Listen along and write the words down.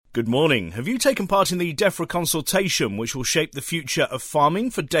Good morning. Have you taken part in the Defra Consultation, which will shape the future of farming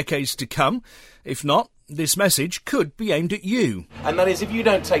for decades to come? If not, this message could be aimed at you. And that is, if you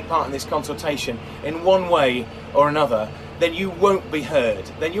don't take part in this consultation in one way or another, then you won't be heard,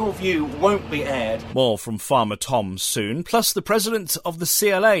 then your view won't be aired. More from Farmer Tom soon, plus the president of the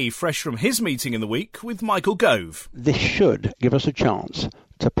CLA, fresh from his meeting in the week with Michael Gove. This should give us a chance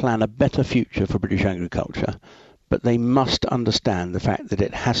to plan a better future for British agriculture, but they must understand the fact that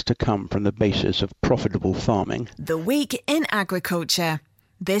it has to come from the basis of profitable farming. The Week in Agriculture.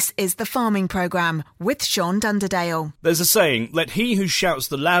 This is the Farming Programme with Sean Dunderdale. There's a saying, let he who shouts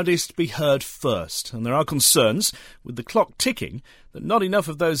the loudest be heard first. And there are concerns, with the clock ticking, that not enough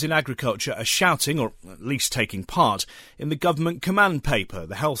of those in agriculture are shouting, or at least taking part, in the government command paper,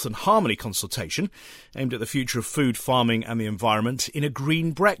 the Health and Harmony Consultation, aimed at the future of food, farming and the environment in a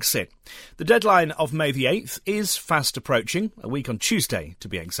green Brexit. The deadline of May the 8th is fast approaching, a week on Tuesday to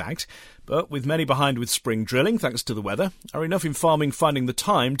be exact, but with many behind with spring drilling, thanks to the weather, are enough in farming finding the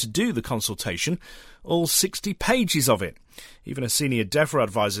time to do the consultation, all 60 pages of it. Even a senior Defra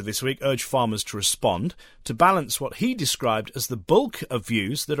advisor this week urged farmers to respond to balance what he described as the bulk of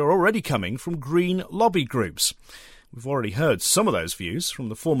views that are already coming from green lobby groups. We've already heard some of those views from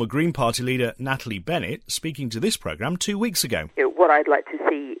the former Green Party leader Natalie Bennett speaking to this programme 2 weeks ago. What I'd like to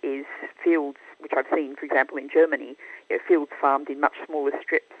see is fields, which I've seen, for example, in Germany, fields farmed in much smaller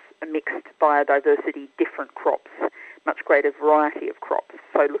strips, a mixed biodiversity, different crops, much greater variety of crops.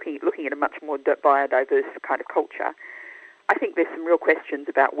 So looking at a much more biodiverse kind of culture. I think there's some real questions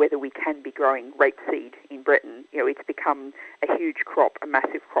about whether we can be growing rapeseed in Britain. It's become a huge crop, a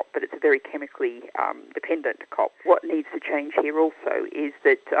massive crop, but it's a very chemically dependent crop. What needs to change here also is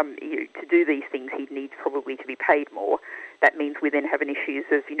that to do these things, he needs probably to be paid more. That means we then have an issues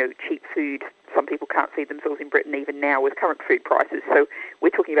of, cheap food. Some people can't feed themselves in Britain even now with current food prices. So we're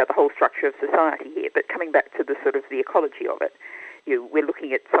talking about the whole structure of society here. But coming back to the sort of the ecology of it, we're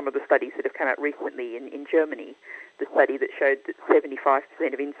looking at some of the studies that have come out recently in Germany, the study that showed that 75%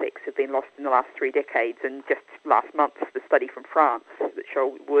 of insects have been lost in the last 3 decades, and just last month, the study from France that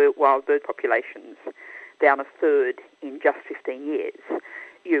showed wild bird populations down a third in just 15 years.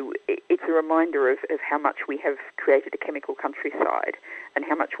 It's a reminder of how much we have created a chemical countryside and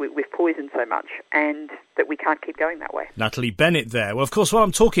how much we've poisoned so much, and that we can't keep going that way. Natalie Bennett there. Well, of course, while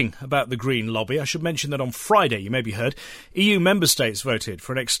I'm talking about the Green Lobby, I should mention that on Friday, you maybe heard, EU member states voted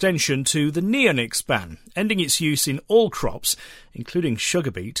for an extension to the neonics ban, ending its use in all crops, including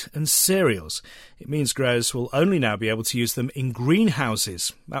sugar beet and cereals. It means growers will only now be able to use them in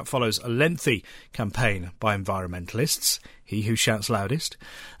greenhouses. That follows a lengthy campaign by environmentalists. He who shouts loudest.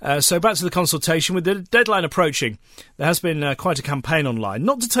 So back to the consultation. With the deadline approaching, there has been quite a campaign online,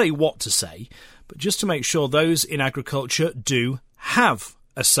 not to tell you what to say, but just to make sure those in agriculture do have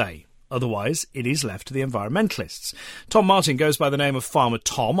a say. Otherwise, it is left to the environmentalists. Tom Martin goes by the name of Farmer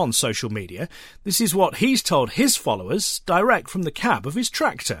Tom on social media. This is what he's told his followers direct from the cab of his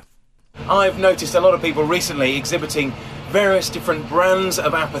tractor. I've noticed a lot of people recently exhibiting various different brands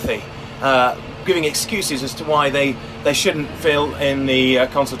of apathy, giving excuses as to why they shouldn't fill in the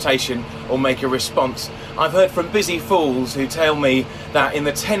consultation or make a response. I've heard from busy fools who tell me that in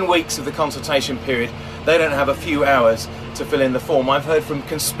the 10 weeks of the consultation period, they don't have a few hours to fill in the form. I've heard from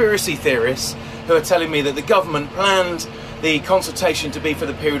conspiracy theorists who are telling me that the government planned the consultation to be for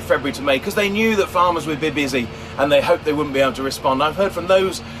the period February to May because they knew that farmers would be busy and they hoped they wouldn't be able to respond. I've heard from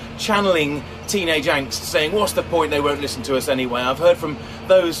those channeling teenage angst, saying, what's the point, they won't listen to us anyway. I've heard from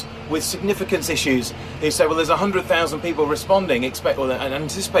those with significance issues who say, well, there's 100,000 people responding, an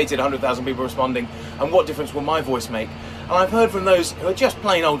anticipated 100,000 people responding, and what difference will my voice make? And I've heard from those who are just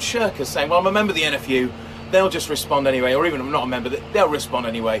plain old shirkers saying, well, I'm a member of the NFU, they'll just respond anyway, or even if I'm not a member, they'll respond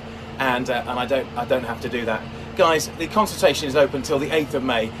anyway, and I don't have to do that. Guys, the consultation is open till the 8th of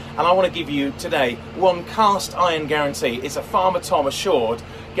May, and I want to give you today one cast iron guarantee. It's a Farmer Tom assured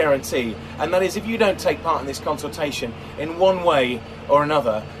guarantee, and that is, if you don't take part in this consultation in one way or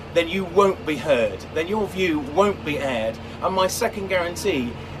another, then you won't be heard, then your view won't be aired. And my second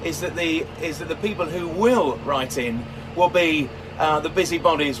guarantee is that the people who will write in will be the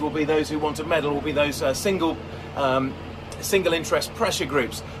busybodies, will be those who want to meddle, will be those single interest pressure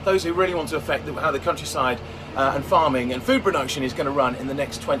groups, those who really want to affect how the countryside and farming and food production is going to run in the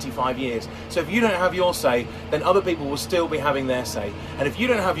next 25 years. So if you don't have your say, then other people will still be having their say. And if you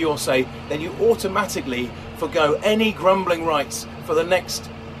don't have your say, then you automatically forgo any grumbling rights for the next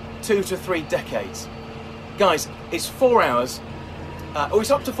 2 to 3 decades. Guys, it's 4 hours, it's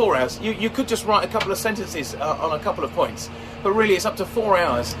up to 4 hours. You could just write a couple of sentences on a couple of points, but really it's up to 4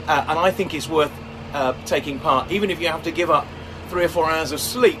 hours, and I think it's worth taking part, even if you have to give up 3 or 4 hours of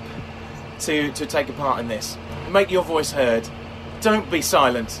sleep to take a part in this. Make your voice heard. Don't be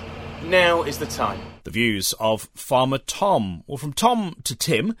silent. Now is the time. The views of Farmer Tom. Well, from Tom to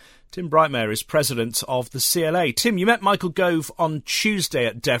Tim. Tim Brightmare is president of the CLA. Tim, you met Michael Gove on Tuesday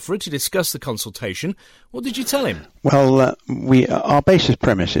at Defra to discuss the consultation. What did you tell him? Well, our basic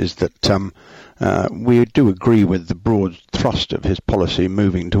premise is that we do agree with the broad thrust of his policy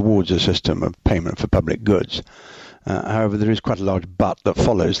moving towards a system of payment for public goods. However, there is quite a large but that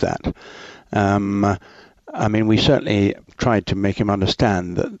follows that. We certainly tried to make him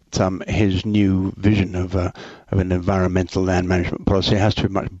understand that his new vision of an environmental land management policy has to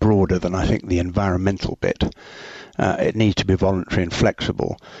be much broader than, I think, the environmental bit. It needs to be voluntary and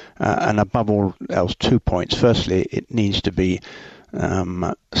flexible. And above all else, 2 points. Firstly, it needs to be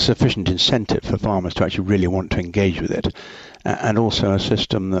sufficient incentive for farmers to actually really want to engage with it. And also a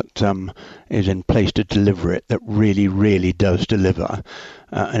system that is in place to deliver it, that really, really does deliver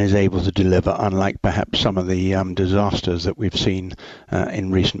and is able to deliver, unlike perhaps some of the disasters that we've seen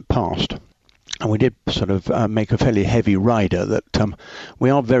in recent past. And we did sort of make a fairly heavy rider that we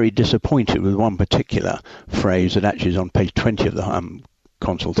are very disappointed with one particular phrase that actually is on page 20 of the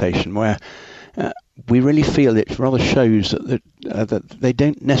consultation, where we really feel it rather shows that they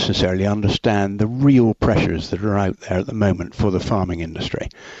don't necessarily understand the real pressures that are out there at the moment for the farming industry.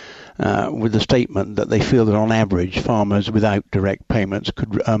 With the statement that they feel that on average farmers without direct payments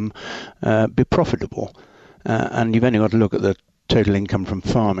could be profitable. And you've only got to look at the total income from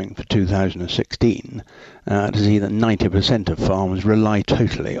farming for 2016 to see that 90% of farmers rely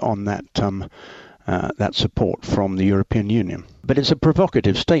totally on that support from the European Union. But it's a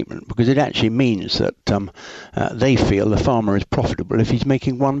provocative statement because it actually means that they feel the farmer is profitable if he's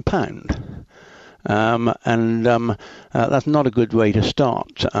making £1. That's not a good way to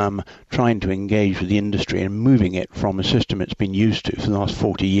start trying to engage with the industry and moving it from a system it's been used to for the last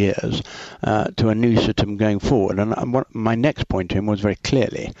 40 years to a new system going forward. And my next point to him was very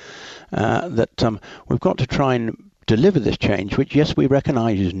clearly that we've got to try and deliver this change, which, yes, we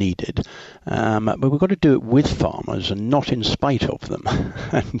recognise is needed, but we've got to do it with farmers and not in spite of them.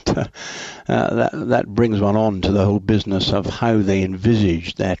 And that brings one on to the whole business of how they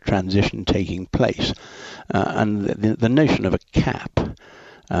envisage their transition taking place. And the notion of a cap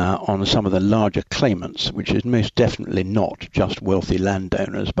on some of the larger claimants, which is most definitely not just wealthy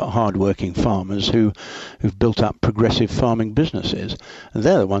landowners, but hard-working farmers who've built up progressive farming businesses. And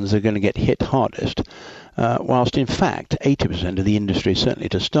they're the ones that are going to get hit hardest. Whilst in fact 80% of the industry, certainly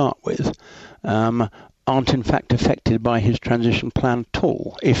to start with, aren't in fact affected by his transition plan at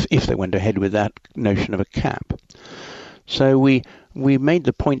all, if they went ahead with that notion of a cap. So we made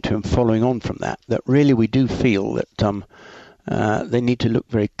the point to him following on from that really we do feel that they need to look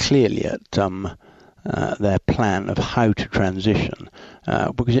very clearly at their plan of how to transition,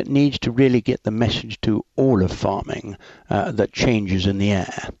 because it needs to really get the message to all of farming that change is in the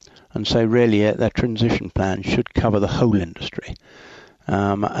air. And so really their transition plan should cover the whole industry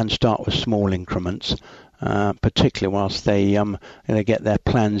and start with small increments, particularly whilst they get their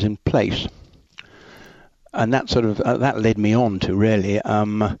plans in place. And that that led me on to really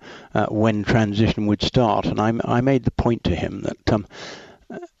when transition would start. And I made the point to him that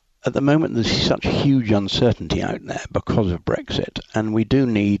at the moment there's such huge uncertainty out there because of Brexit, and we do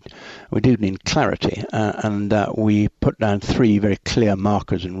need clarity, and we put down 3 very clear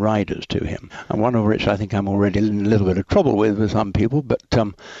markers and riders to him, and one of which I think I'm already in a little bit of trouble with some people, but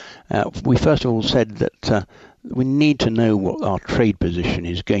we first of all said that we need to know what our trade position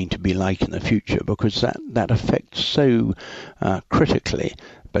is going to be like in the future, because that affects so critically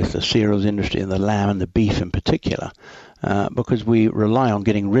both the cereals industry and the lamb and the beef in particular. Because we rely on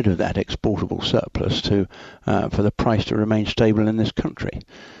getting rid of that exportable surplus for the price to remain stable in this country.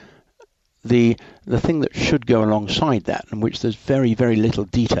 The thing that should go alongside that, and which there's very, very little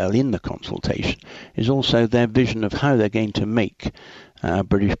detail in the consultation, is also their vision of how they're going to make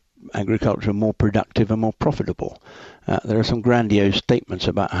British agriculture more productive and more profitable. There are some grandiose statements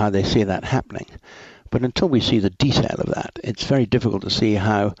about how they see that happening. But until we see the detail of that, it's very difficult to see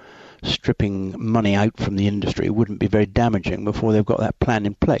how stripping money out from the industry wouldn't be very damaging before they've got that plan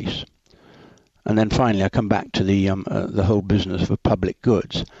in place. And then finally I come back to the whole business of public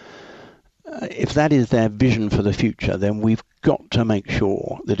goods. If that is their vision for the future, then we've got to make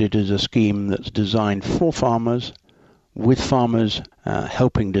sure that it is a scheme that's designed for farmers, with farmers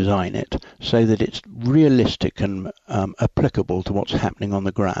helping design it, so that it's realistic and applicable to what's happening on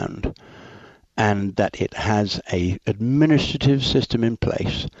the ground, and that it has a administrative system in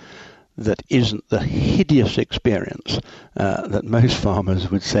place that isn't the hideous experience that most farmers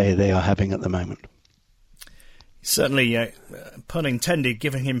would say they are having at the moment. Certainly, pun intended,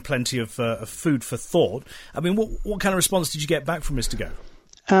 giving him plenty of food for thought. I mean, what kind of response did you get back from Mr. Gove?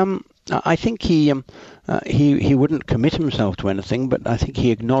 I think he wouldn't commit himself to anything, but I think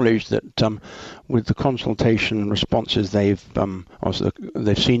he acknowledged that with the consultation responses they've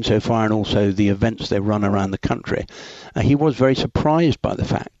seen so far, and also the events they've run around the country, he was very surprised by the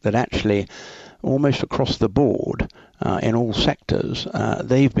fact that actually almost across the board, in all sectors,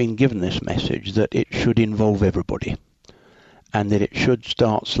 they've been given this message that it should involve everybody and that it should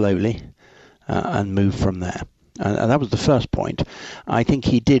start slowly and move from there. And that was the first point. I think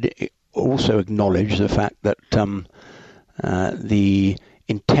he did also acknowledge the fact that the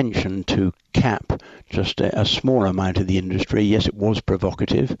intention to cap just a small amount of the industry, yes, it was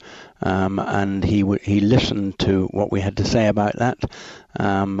provocative, and he listened to what we had to say about that,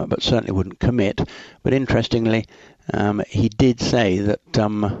 but certainly wouldn't commit. But interestingly, he did say that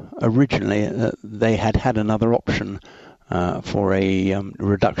originally they had another option for a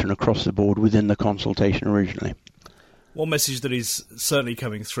reduction across the board within the consultation originally. One message that is certainly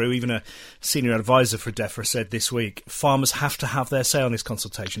coming through, even a senior advisor for Defra said this week, farmers have to have their say on this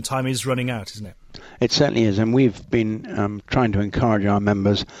consultation. Time is running out, isn't it? It certainly is, and we've been trying to encourage our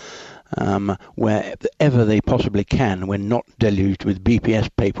members wherever they possibly can, when not deluged with BPS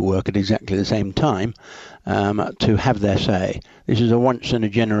paperwork at exactly the same time, to have their say. This is a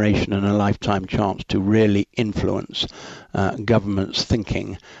once-in-a-generation and a lifetime chance to really influence government's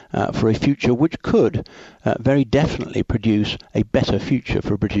thinking for a future which could very definitely produce a better future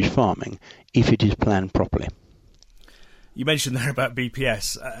for British farming if it is planned properly. You mentioned there about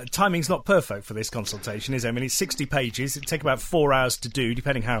BPS. Timing's not perfect for this consultation, is it? I mean, it's 60 pages. It'd take about 4 hours to do,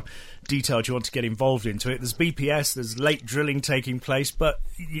 depending how detailed you want to get involved into it. There's BPS, there's late drilling taking place, but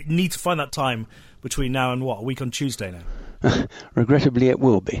you need to find that time between now and, a week on Tuesday now? Regrettably, it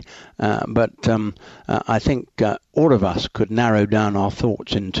will be. But I think all of us could narrow down our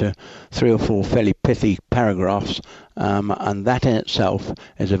thoughts into 3 or 4 fairly pithy paragraphs, and that in itself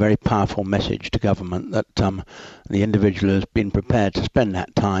is a very powerful message to government that the individual has been prepared to spend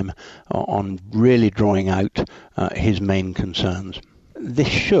that time on really drawing out his main concerns. This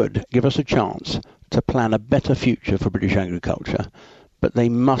should give us a chance to plan a better future for British agriculture, but they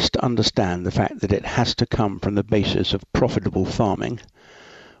must understand the fact that it has to come from the basis of profitable farming,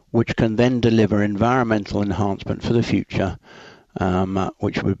 which can then deliver environmental enhancement for the future,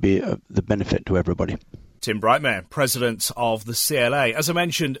 which would be the benefit to everybody. Tim Brightmare, President of the CLA. As I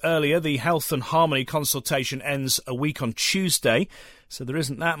mentioned earlier, the Health and Harmony consultation ends a week on Tuesday, so there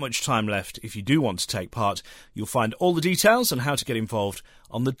isn't that much time left if you do want to take part. You'll find all the details and how to get involved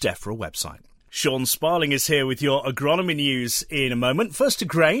on the Defra website. Sean Sparling is here with your agronomy news in a moment. First to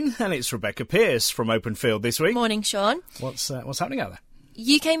grain, and it's Rebecca Pearce from Open Field this week. Morning, Sean. What's happening out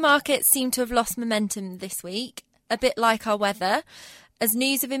there? UK markets seem to have lost momentum this week, a bit like our weather, as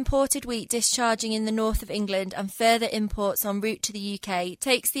news of imported wheat discharging in the north of England and further imports en route to the UK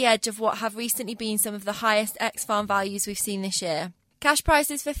takes the edge of what have recently been some of the highest ex-farm values we've seen this year. Cash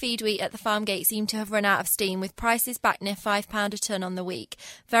prices for feed wheat at the farm gate seem to have run out of steam, with prices back near £5 a tonne on the week,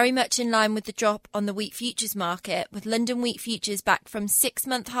 very much in line with the drop on the wheat futures market, with London wheat futures back from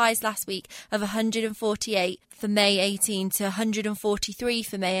 6-month highs last week of 148 for May 18 to 143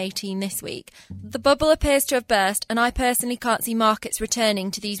 for May 18 this week. The bubble appears to have burst, and I personally can't see markets returning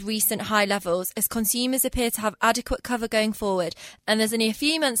to these recent high levels, as consumers appear to have adequate cover going forward, and there's only a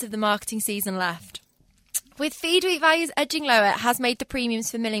few months of the marketing season left. With feed wheat values edging lower, it has made the premiums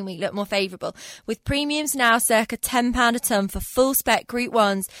for milling wheat look more favourable, with premiums now circa £10 a tonne for full-spec Group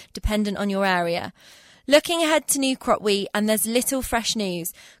 1s, dependent on your area. Looking ahead to new crop wheat, and there's little fresh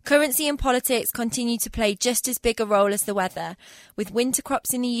news. Currency and politics continue to play just as big a role as the weather, with winter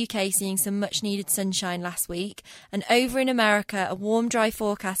crops in the UK seeing some much-needed sunshine last week, and over in America, a warm, dry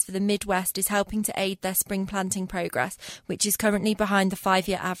forecast for the Midwest is helping to aid their spring planting progress, which is currently behind the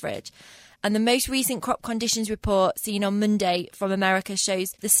 5-year average. And the most recent crop conditions report seen on Monday from America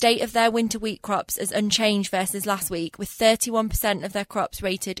shows the state of their winter wheat crops as unchanged versus last week, with 31% of their crops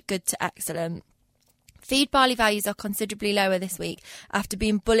rated good to excellent. Feed barley values are considerably lower this week. After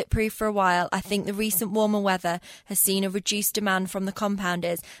being bulletproof for a while, I think the recent warmer weather has seen a reduced demand from the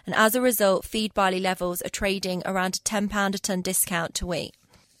compounders, and as a result, feed barley levels are trading around a £10 a tonne discount to wheat.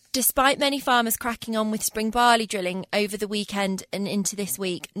 Despite many farmers cracking on with spring barley drilling over the weekend and into this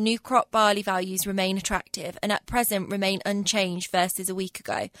week, new crop barley values remain attractive and at present remain unchanged versus a week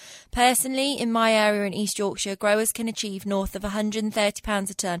ago. Personally, in my area in East Yorkshire, growers can achieve north of £130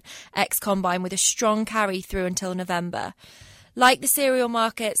 a tonne ex-combine with a strong carry through until November. Like the cereal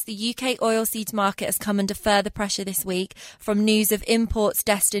markets, the UK oilseeds market has come under further pressure this week from news of imports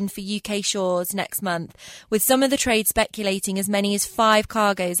destined for UK shores next month, with some of the trade speculating as many as 5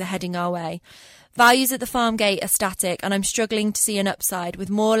 cargoes are heading our way. Values at the farm gate are static, and I'm struggling to see an upside, with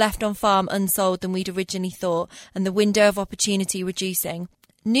more left on farm unsold than we'd originally thought, and the window of opportunity reducing.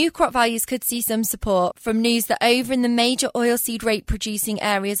 New crop values could see some support from news that over in the major oilseed rape producing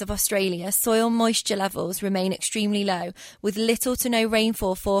areas of Australia, soil moisture levels remain extremely low, with little to no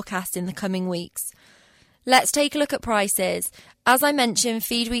rainfall forecast in the coming weeks. Let's take a look at prices. As I mentioned,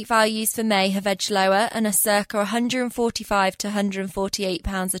 feed wheat values for May have edged lower and are circa £145 to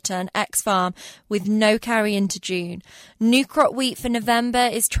 £148 a tonne ex-farm, with no carry into June. New crop wheat for November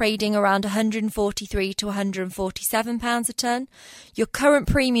is trading around £143 to £147 a tonne. Your current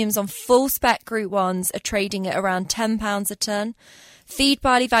premiums on full spec Group 1s are trading at around £10 a tonne. Feed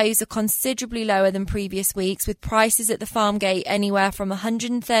barley values are considerably lower than previous weeks, with prices at the farm gate anywhere from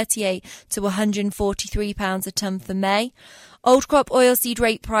 £138 to £143 a tonne for May. Old crop oilseed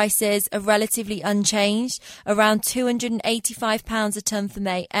rape prices are relatively unchanged, around £285 a tonne for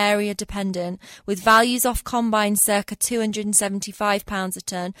May, area dependent, with values off combine circa £275 a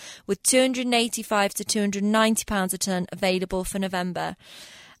tonne, with £285 to £290 a tonne available for November.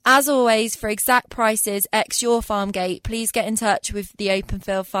 As always, for exact prices ex your farm gate, please get in touch with the Open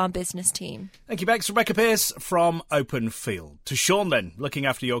Field Farm Business team. Thank you, Bex. Rebecca Pearce from Open Field. To Sean then, looking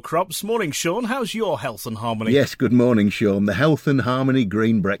after your crops. Morning, Sean. How's your health and harmony? Yes, good morning, Sean. The Health and Harmony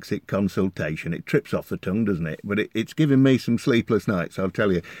Green Brexit Consultation. It trips off the tongue, doesn't it? But it's given me some sleepless nights, I'll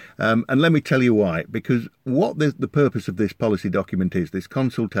tell you. And let me tell you why. Because what the purpose of this policy document is, this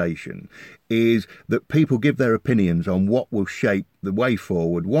consultation, is that people give their opinions on what will shape the way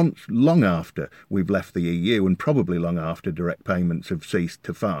forward once, long after we've left the EU, and probably long after direct payments have ceased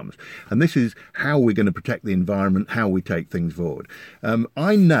to farms. And this is how we're going to protect the environment, how we take things forward.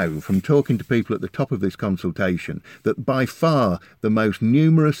 I know from talking to people at the top of this consultation that by far the most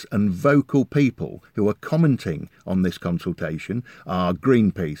numerous and vocal people who are commenting on this consultation are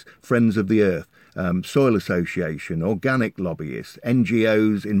Greenpeace, Friends of the Earth, Soil Association, organic lobbyists,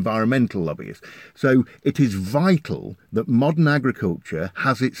 NGOs, environmental lobbyists. So it is vital that modern agriculture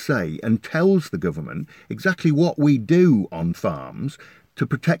has its say and tells the government exactly what we do on farms to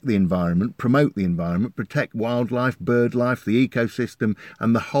protect the environment, promote the environment, protect wildlife, bird life, the ecosystem,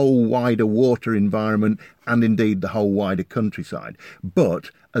 and the whole wider water environment, and indeed the whole wider countryside. But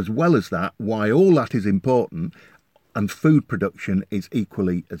as well as that, why all that is important, and food production is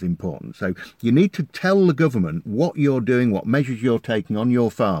equally as important. So you need to tell the government what you're doing, what measures you're taking on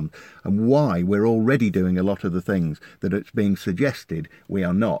your farm, and why we're already doing a lot of the things that it's being suggested we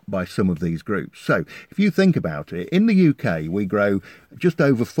are not by some of these groups. So if you think about it, in the UK we grow just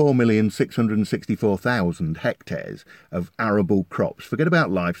over 4,664,000 hectares of arable crops. Forget about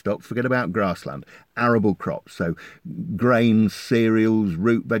livestock, forget about grassland. Arable crops, so grains, cereals,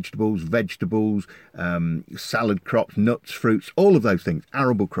 root vegetables, salad crops, nuts, fruits, all of those things,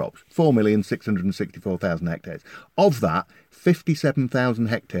 arable crops, 4,664,000 hectares. Of that, 57,000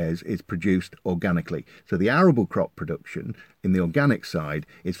 hectares is produced organically. So the arable crop production in the organic side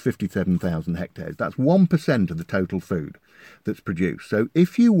is 57,000 hectares. That's 1% of the total food that's produced. So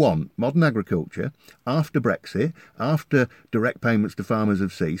if you want modern agriculture, after Brexit, after direct payments to farmers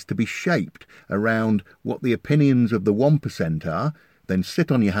have ceased, to be shaped around what the opinions of the 1% are, then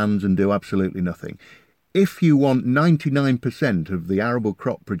sit on your hands and do absolutely nothing. If you want 99% of the arable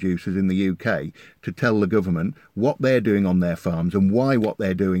crop producers in the UK to tell the government what they're doing on their farms and why what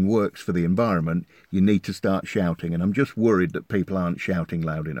they're doing works for the environment, you need to start shouting. And I'm just worried that people aren't shouting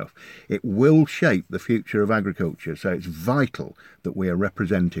loud enough. It will shape the future of agriculture, so it's vital that we are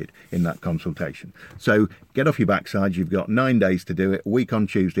represented in that consultation. So get off your backside. You've got 9 days to do it. A week on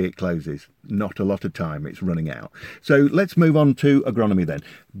Tuesday it closes. Not a lot of time. It's running out. So let's move on to agronomy then.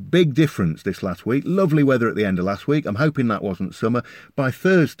 Big difference this last week. Lovely weather at the end of last week. I'm hoping that wasn't summer. By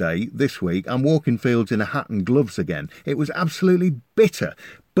Thursday this week, I'm walking fields in a hat and gloves again. It was absolutely bitter.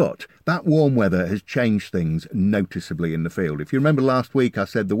 But that warm weather has changed things noticeably in the field. If you remember last week, I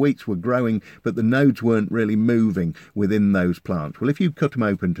said the wheats were growing, but the nodes weren't really moving within those plants. Well, if you cut them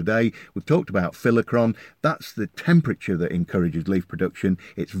open today, we've talked about phyllochron. That's the temperature that encourages leaf production.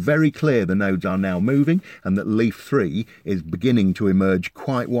 It's very clear the nodes are now moving and that leaf 3 is beginning to emerge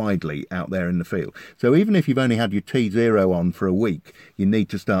quite widely out there in the field. So even if you've only had your T0 on for a week, you need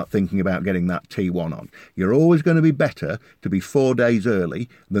to start thinking about getting that T1 on. You're always going to be better to be 4 days early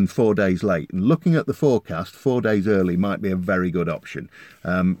than 4 days late. And looking at the forecast, 4 days early might be a very good option.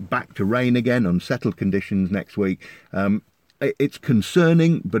 Back to rain again, unsettled conditions next week. it's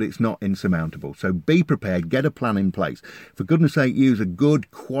concerning, but it's not insurmountable. So be prepared, get a plan in place. For goodness sake, use a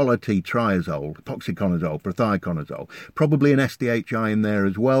good quality triazole, epoxyconazole, prothioconazole, probably an SDHI in there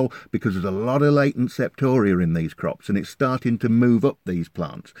as well, because there's a lot of latent septoria in these crops and it's starting to move up these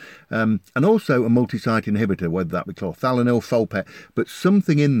plants. And also a multi-site inhibitor, whether that be chlorthalonil, Folpet, but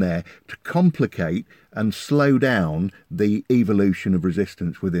something in there to complicate and slow down the evolution of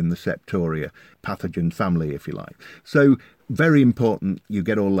resistance within the septoria pathogen family, if you like. So very important you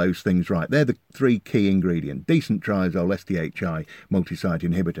get all those things right. They're the three key ingredients: decent triazole, SDHI, multi-site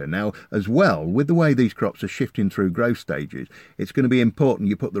inhibitor. Now, as well, with the way these crops are shifting through growth stages, it's going to be important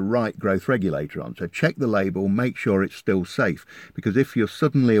you put the right growth regulator on. So check the label, make sure it's still safe, because if you're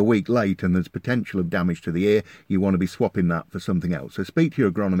suddenly a week late and there's potential of damage to the ear, you want to be swapping that for something else. So speak to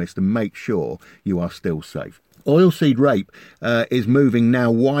your agronomist and make sure you are still safe. Oilseed rape is moving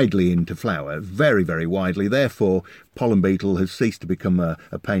now widely into flower, very, very widely. Therefore, pollen beetle has ceased to become a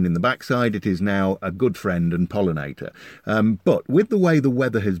pain in the backside. It is now a good friend and pollinator. But with the way the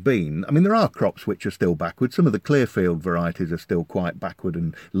weather has been, I mean, there are crops which are still backward. Some of the Clearfield varieties are still quite backward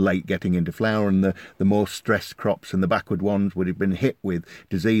and late getting into flower, and the more stressed crops and the backward ones would have been hit with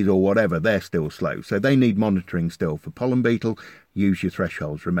disease or whatever, they're still slow. So they need monitoring still for pollen beetle. Use your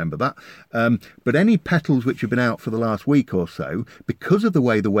thresholds, remember that. But any petals which have been out for the last week or so, because of the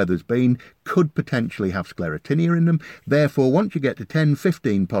way the weather's been, could potentially have sclerotinia in them. Therefore, once you get to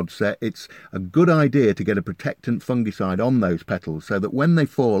 10-15 pod set, it's a good idea to get a protectant fungicide on those petals so that when they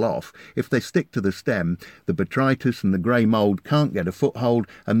fall off, if they stick to the stem, the botrytis and the grey mould can't get a foothold,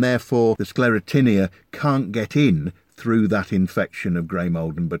 and therefore the sclerotinia can't get in through that infection of grey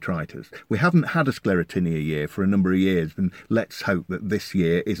mould and botrytis. We haven't had a sclerotinia year for a number of years, and let's hope that this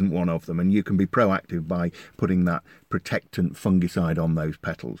year isn't one of them, and you can be proactive by putting that protectant fungicide on those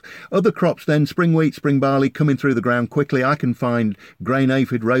petals. Other crops then, spring wheat, spring barley, coming through the ground quickly. I can find grain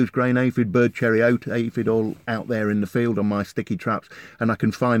aphid, rose grain aphid, bird cherry oat aphid all out there in the field on my sticky traps, and I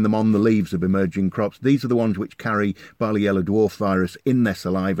can find them on the leaves of emerging crops. These are the ones which carry barley yellow dwarf virus in their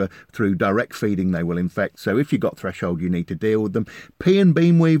saliva. Through direct feeding they will infect, so if you've got threshold you need to deal with them. Pea and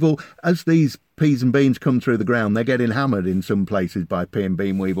bean weevil, as these peas and beans come through the ground, they're getting hammered in some places by pea and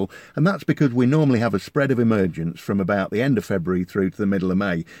bean weevil, and that's because we normally have a spread of emergence from about the end of February through to the middle of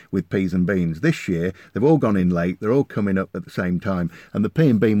May with peas and beans. This year they've all gone in late, they're all coming up at the same time, and the pea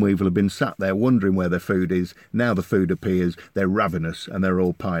and bean weevil have been sat there wondering where their food is. Now the food appears, they're ravenous and they're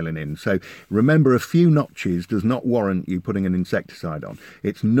all piling in. So remember, a few notches does not warrant you putting an insecticide on.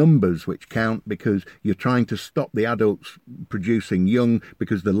 It's numbers which count, because you're trying to stop the adults producing young,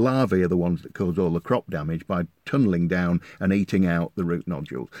 because the larvae are the ones that cause all the crop damage by tunnelling down and eating out the root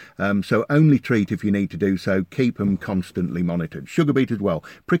nodules. So only treat if you need to do so. Keep them constantly monitored. Sugar beet as well,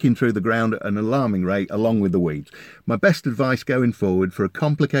 pricking through the ground at an alarming rate along with the weeds. My best advice going forward for a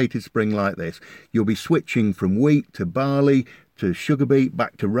complicated spring like this, you'll be switching from wheat to barley to sugar beet,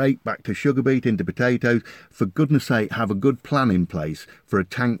 back to rape, back to sugar beet, into potatoes. For goodness sake, have a good plan in place for a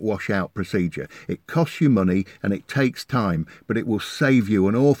tank washout procedure. It costs you money and it takes time, but it will save you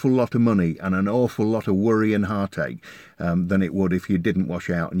an awful lot of money and an awful lot of worry and heartache than it would if you didn't wash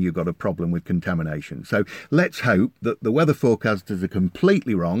out and you got a problem with contamination. So let's hope that the weather forecasters are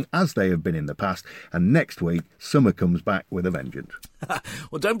completely wrong, as they have been in the past, and next week summer comes back with a vengeance.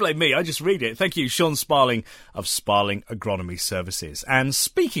 Well, don't blame me, I just read it. Thank you, Sean Sparling of Sparling Agronomy Services. And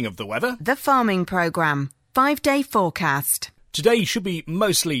speaking of the weather, The Farming Programme, 5-day forecast. Today should be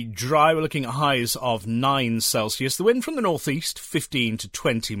mostly dry. We're looking at highs of 9 Celsius. The wind from the northeast, 15 to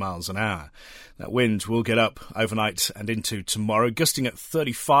 20 miles an hour. That wind will get up overnight and into tomorrow, gusting at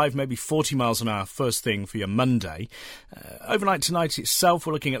 35, maybe 40 miles an hour first thing for your Monday. Overnight tonight itself,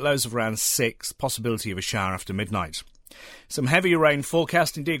 we're looking at lows of around 6, possibility of a shower after midnight. Some heavier rain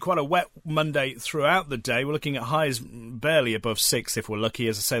forecast, indeed quite a wet Monday throughout the day. We're looking at highs barely above 6 if we're lucky.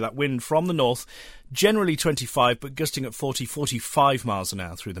 As I say, that wind from the north, generally 25, but gusting at 40, 45 miles an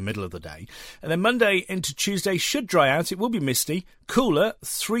hour through the middle of the day. And then Monday into Tuesday should dry out. It will be misty, cooler,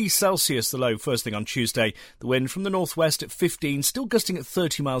 3 Celsius the low first thing on Tuesday. The wind from the northwest at 15, still gusting at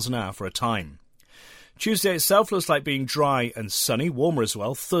 30 miles an hour for a time. Tuesday itself looks like being dry and sunny, warmer as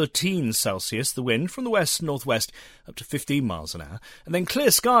well, 13 Celsius, the wind from the west-northwest up to 15 miles an hour. And then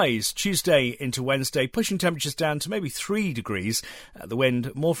clear skies Tuesday into Wednesday, pushing temperatures down to maybe 3 degrees, the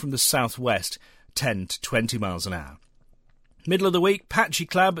wind more from the southwest, 10 to 20 miles an hour. Middle of the week, patchy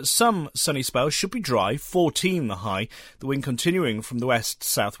cloud, but some sunny spells. Should be dry, 14 the high. The wind continuing from the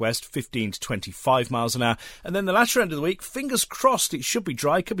west-southwest, 15 to 25 miles an hour. And then the latter end of the week, fingers crossed, it should be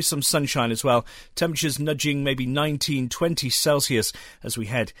dry. Could be some sunshine as well. Temperatures nudging maybe 19, 20 Celsius as we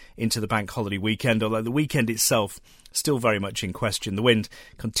head into the bank holiday weekend, although the weekend itself still very much in question. The wind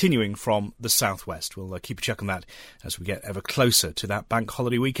continuing from the southwest. We'll keep a check on that as we get ever closer to that bank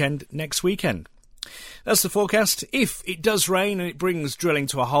holiday weekend next weekend. That's the forecast. If it does rain and it brings drilling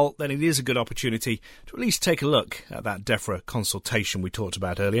to a halt, then it is a good opportunity to at least take a look at that Defra consultation we talked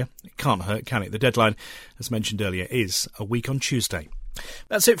about earlier. It can't hurt, can it? The deadline, as mentioned earlier, is a week on Tuesday.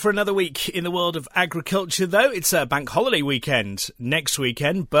 That's it for another week in the world of agriculture, though. It's a bank holiday weekend next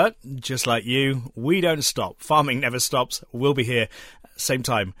weekend, but just like you, we don't stop. Farming never stops. We'll be here same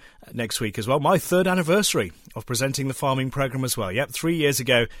time next week as well. My 3rd anniversary of presenting the farming programme as well. Yep, 3 years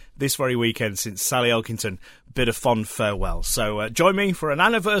ago this very weekend since Sally Elkington bid a fond farewell. So join me for an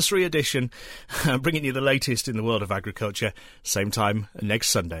anniversary edition, bringing you the latest in the world of agriculture, same time next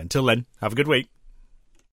Sunday. Until then, have a good week.